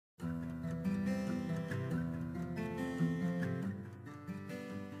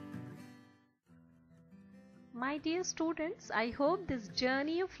My dear students, I hope this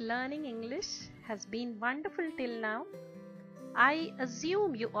journey of learning English has been wonderful till now. I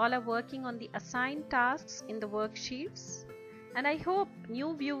assume you all are working on the assigned tasks in the worksheets, and I hope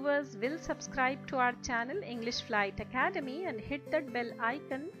new viewers will subscribe to our channel English Flight Academy and hit that bell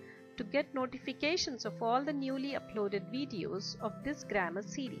icon to get notifications of all the newly uploaded videos of this grammar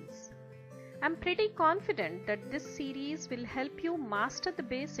series. I'm pretty confident that this series will help you master the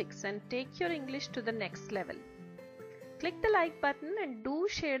basics and take your English to the next level. Click the like button and do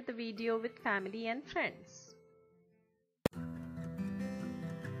share the video with family and friends.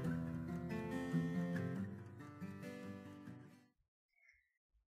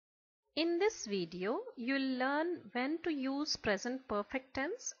 In this video, you'll learn when to use present perfect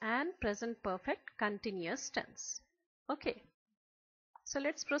tense and present perfect continuous tense. Okay, so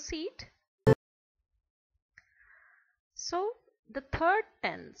let's proceed. So the third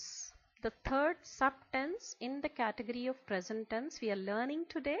tense, the third subtense in the category of present tense we are learning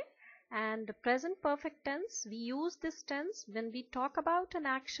today, and the present perfect tense, we use this tense when we talk about an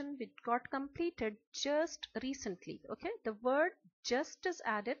action which got completed just recently. Okay, the word just is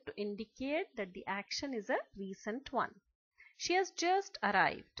added to indicate that the action is a recent one. She has just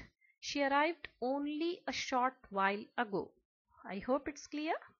arrived. She arrived only a short while ago. I hope it's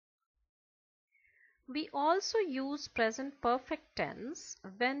clear. We also use present perfect tense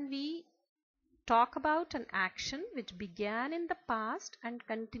when we talk about an action which began in the past and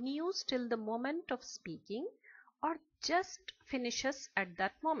continues till the moment of speaking or just finishes at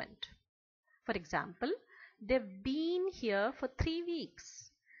that moment. For example, they've been here for 3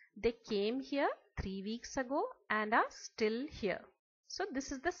 weeks. They came here 3 weeks ago and are still here. So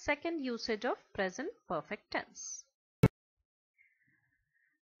this is the second usage of present perfect tense.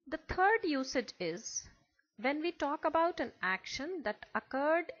 The third usage is when we talk about an action that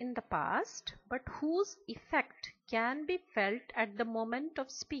occurred in the past but whose effect can be felt at the moment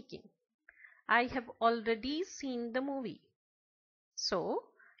of speaking. I have already seen the movie. So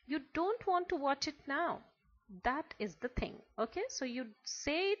you don't want to watch it now. That is the thing. Okay, so you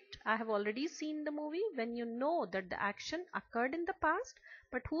say it, I have already seen the movie, when you know that the action occurred in the past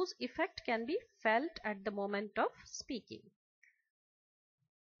but whose effect can be felt at the moment of speaking.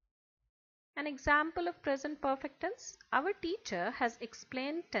 An example of present perfect tense. Our teacher has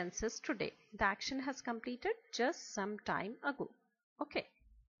explained tenses today. The action has completed just some time ago. Okay.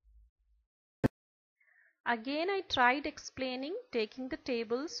 Again, I tried explaining, taking the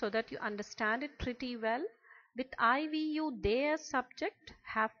table so that you understand it pretty well. With I, we, you, they as subject,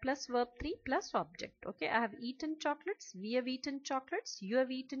 have plus verb 3 plus object. Okay, I have eaten chocolates, we have eaten chocolates, you have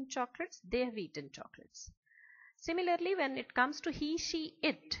eaten chocolates, they have eaten chocolates. Similarly, when it comes to he, she,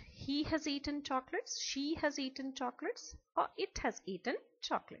 it, he has eaten chocolates, she has eaten chocolates, or it has eaten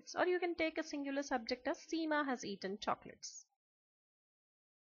chocolates. Or you can take a singular subject as Seema has eaten chocolates.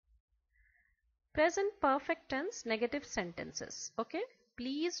 Present perfect tense negative sentences. Okay,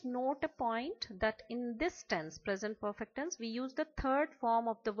 please note a point that in this tense, present perfect tense, we use the third form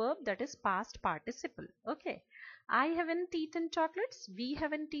of the verb, that is past participle. Okay, I haven't eaten chocolates, we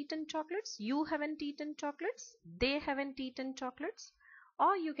haven't eaten chocolates, you haven't eaten chocolates, they haven't eaten chocolates.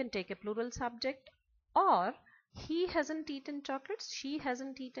 Or you can take a plural subject, or he hasn't eaten chocolates, she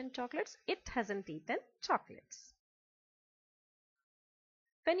hasn't eaten chocolates, it hasn't eaten chocolates.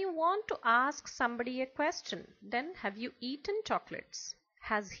 When you want to ask somebody a question, then have you eaten chocolates?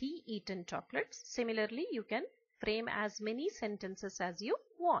 Has he eaten chocolates? Similarly, you can frame as many sentences as you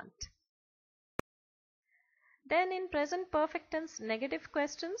want. Then in present perfect tense negative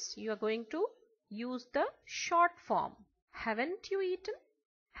questions, you are going to use the short form. Haven't you eaten?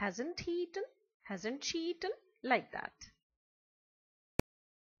 Hasn't he eaten? Hasn't she eaten? Like that.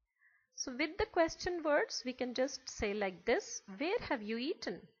 So with the question words, we can just say like this, where have you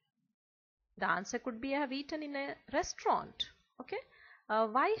eaten? The answer could be I have eaten in a restaurant. Okay.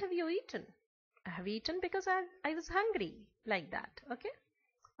 Why have you eaten? I have eaten because I was hungry. Like that. Okay.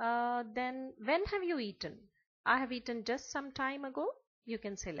 Then when have you eaten? I have eaten just some time ago. You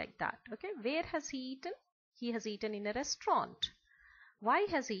can say like that. Okay. Where has he eaten? He has eaten in a restaurant. Why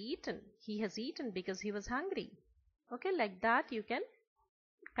has he eaten? He has eaten because he was hungry. Okay. Like that you can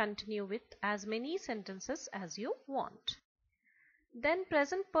continue with as many sentences as you want. Then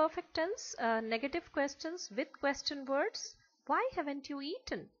present perfect tense negative questions with question words. Why haven't you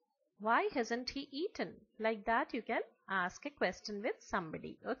eaten? Why hasn't he eaten? Like that you can ask a question with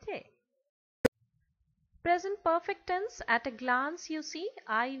somebody. Okay. Present perfect tense, at a glance you see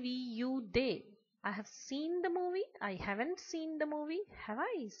I, we, you, they. I have seen the movie. I haven't seen the movie. Have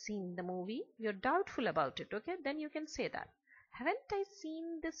I seen the movie? You're doubtful about it. Okay. Then you can say that. Haven't I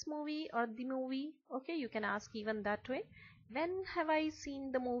seen this movie or the movie? Okay, you can ask even that way. When have I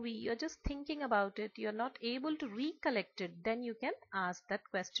seen the movie? You're just thinking about it. You're not able to recollect it. Then you can ask that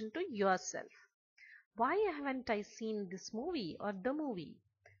question to yourself. Why haven't I seen this movie or the movie?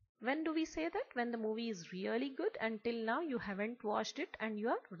 When do we say that? When the movie is really good. Until now you haven't watched it and you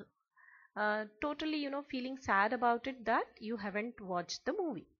are totally, feeling sad about it that you haven't watched the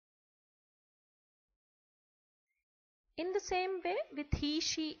movie. In the same way with he,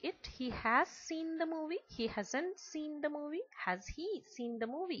 she, it, he has seen the movie, he hasn't seen the movie. Has he seen the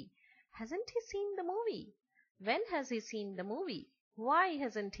movie? Hasn't he seen the movie? When has he seen the movie? Why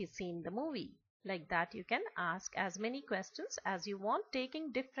hasn't he seen the movie? Like that you can ask as many questions as you want,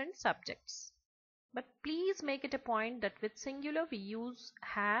 taking different subjects. But please make it a point that with singular we use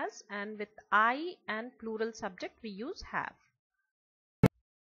has, and with I and plural subject we use have.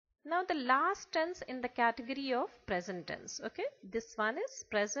 Now the last tense in the category of present tense. Okay, this one is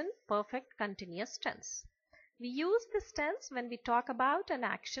present perfect continuous tense. We use this tense when we talk about an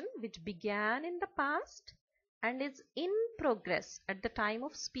action which began in the past and is in progress at the time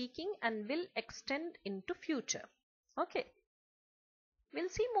of speaking and will extend into future. Okay, we'll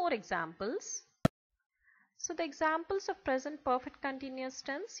see more examples. So the examples of present perfect continuous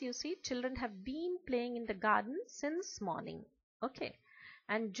tense, you see, children have been playing in the garden since morning. Okay.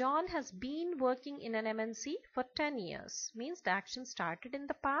 And John has been working in an MNC for 10 years. Means the action started in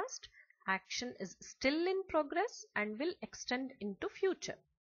the past, action is still in progress and will extend into future.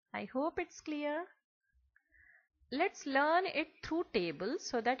 I hope it's clear. Let's learn it through tables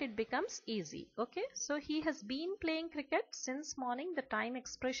so that it becomes easy. Okay, so he has been playing cricket since morning. The time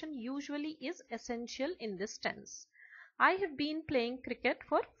expression usually is essential in this tense. I have been playing cricket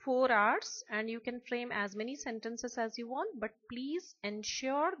for 4 hours, and you can frame as many sentences as you want, but please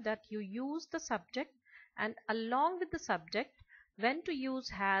ensure that you use the subject and along with the subject when to use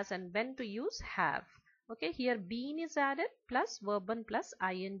has and when to use have. Okay, here been is added plus verb 1 plus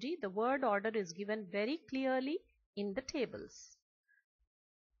ing. The word order is given very clearly in the tables.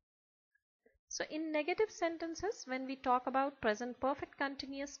 So in negative sentences, when we talk about present perfect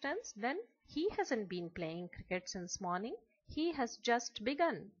continuous tense, then he hasn't been playing cricket since morning. He has just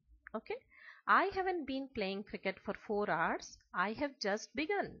begun. Okay. I haven't been playing cricket for 4 hours. I have just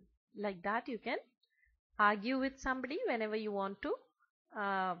begun. Like that you can argue with somebody whenever you want to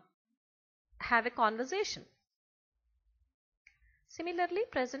have a conversation. Similarly,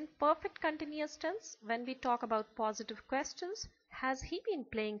 present perfect continuous tense, when we talk about positive questions, has he been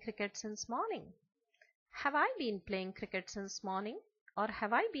playing cricket since morning? Have I been playing cricket since morning? Or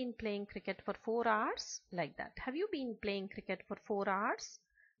have I been playing cricket for 4 hours? Like that. Have you been playing cricket for 4 hours?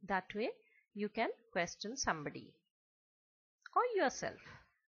 That way you can question somebody or yourself.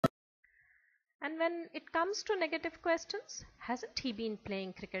 And when it comes to negative questions, hasn't he been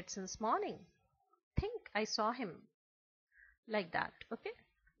playing cricket since morning? Think I saw him. Like that. Okay.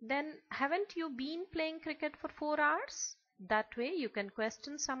 Then haven't you been playing cricket for 4 hours? That way you can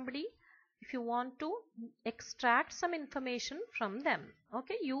question somebody if you want to extract some information from them.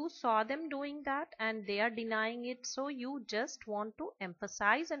 Okay, you saw them doing that and they are denying it, so you just want to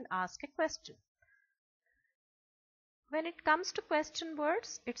emphasize and ask a question. When it comes to question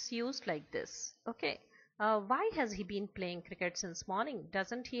words, it's used like this. Okay, why has he been playing cricket since morning?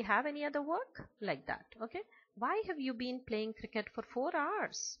 Doesn't he have any other work? Like that. Okay, why have you been playing cricket for 4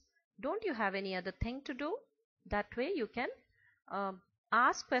 hours? Don't you have any other thing to do? That way you can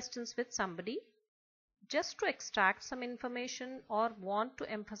ask questions with somebody just to extract some information or want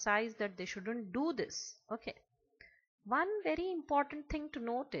to emphasize that they shouldn't do this. Okay. One very important thing to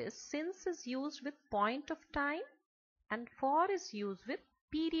note is since is used with point of time and for is used with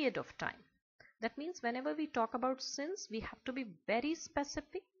period of time. That means whenever we talk about since, we have to be very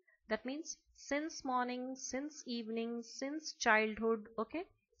specific. That means since morning, since evening, since childhood, okay,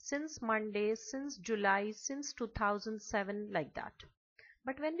 since Monday, since July, since 2007, like that.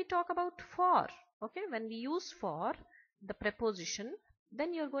 But when we talk about for, okay, when we use for the preposition,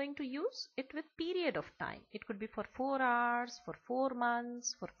 then you're going to use it with period of time. It could be for 4 hours, for 4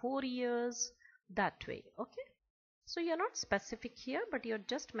 months, for 4 years, that way. Okay. So you're not specific here, but you're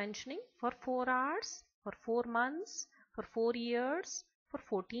just mentioning for 4 hours, for 4 months, for 4 years, for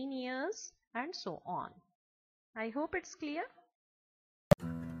 14 years, and so on. I hope it's clear.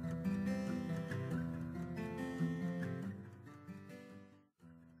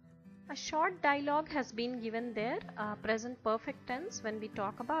 A short dialogue has been given there, present perfect tense. When we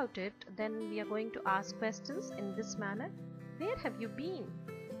talk about it, then we are going to ask questions in this manner. Where have you been?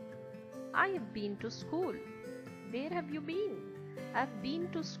 I have been to school. Where have you been? I've been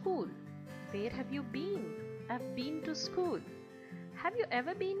to school. Where have you been? I've been to school. Have you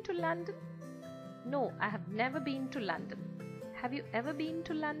ever been to London? No, I have never been to London. Have you ever been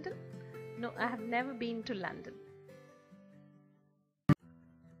to London? No, I have never been to London.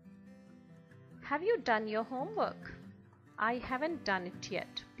 Have you done your homework? I haven't done it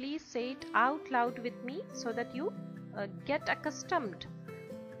yet. Please say it out loud with me so that you get accustomed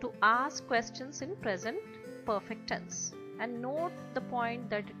to ask questions in present perfect tense. And note the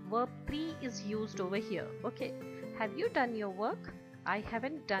point that verb 3 is used over here. Okay. Have you done your work? I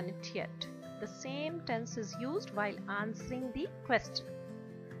haven't done it yet. The same tense is used while answering the question.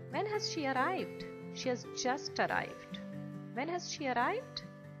 When has she arrived? She has just arrived. When has she arrived?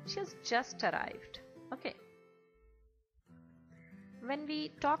 She has just arrived. Okay. When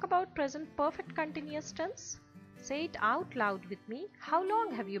we talk about present perfect continuous tense, say it out loud with me. How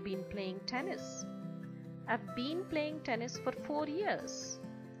long have you been playing tennis? I've been playing tennis for 4 years.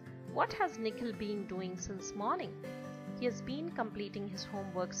 What has Nikhil been doing since morning? He has been completing his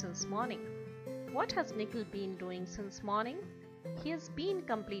homework since morning. What has Nikhil been doing since morning? He has been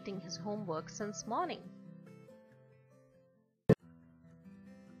completing his homework since morning.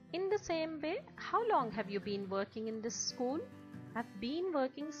 In the same way, how long have you been working in this school? I've been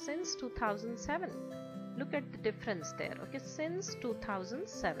working since 2007. Look at the difference there. Okay, since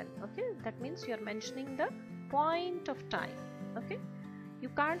 2007. Okay, that means you are mentioning the point of time. Okay, you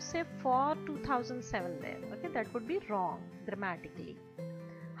can't say for 2007 there. Okay, that would be wrong grammatically.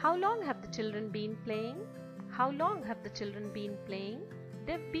 How long have the children been playing? How long have the children been playing?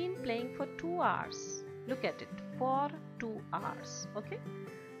 They've been playing for 2 hours. Look at it, for 2 hours. Okay,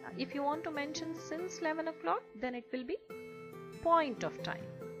 if you want to mention since 11 o'clock, then it will be point of time.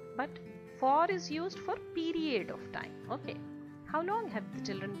 But for is used for period of time. Okay. How long have the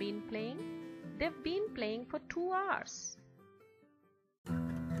children been playing? They've been playing for 2 hours.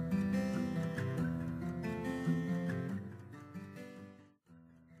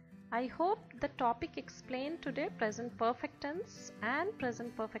 I hope the topic explained today, present perfect tense and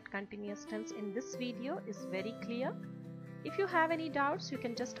present perfect continuous tense, in this video is very clear. If you have any doubts, you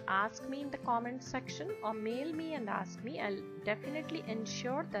can just ask me in the comment section or mail me and ask me. I'll definitely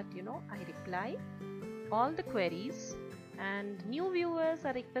ensure that I reply all the queries. And new viewers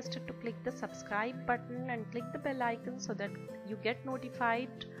are requested to click the subscribe button and click the bell icon so that you get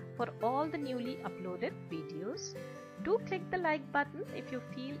notified for all the newly uploaded videos. Do click the like button if you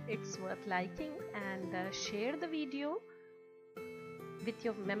feel it's worth liking, and share the video with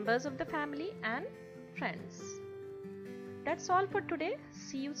your members of the family and friends. That's all for today.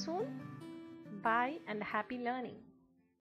 See you soon. Bye and happy learning.